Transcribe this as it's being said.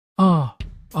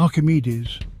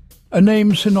Archimedes, a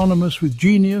name synonymous with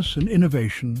genius and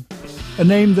innovation, a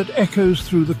name that echoes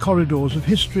through the corridors of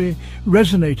history,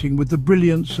 resonating with the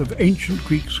brilliance of ancient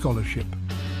Greek scholarship.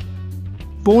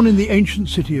 Born in the ancient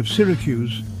city of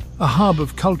Syracuse, a hub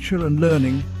of culture and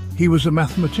learning, he was a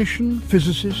mathematician,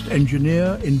 physicist,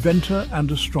 engineer, inventor, and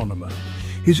astronomer.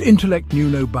 His intellect knew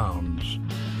no bounds.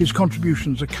 His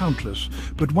contributions are countless,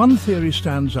 but one theory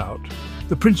stands out: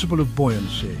 the principle of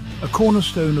buoyancy, a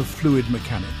cornerstone of fluid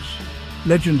mechanics.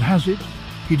 Legend has it,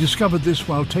 he discovered this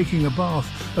while taking a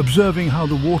bath, observing how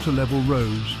the water level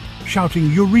rose, shouting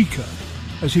 "Eureka!"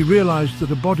 as he realized that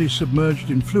a body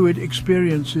submerged in fluid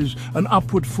experiences an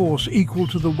upward force equal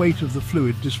to the weight of the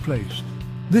fluid displaced.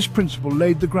 This principle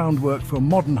laid the groundwork for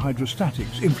modern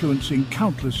hydrostatics, influencing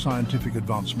countless scientific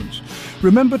advancements.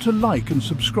 Remember to like and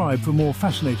subscribe for more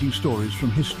fascinating stories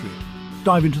from history.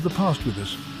 Dive into the past with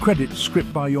us. Credits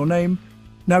script by your name,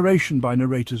 narration by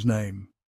narrator's name.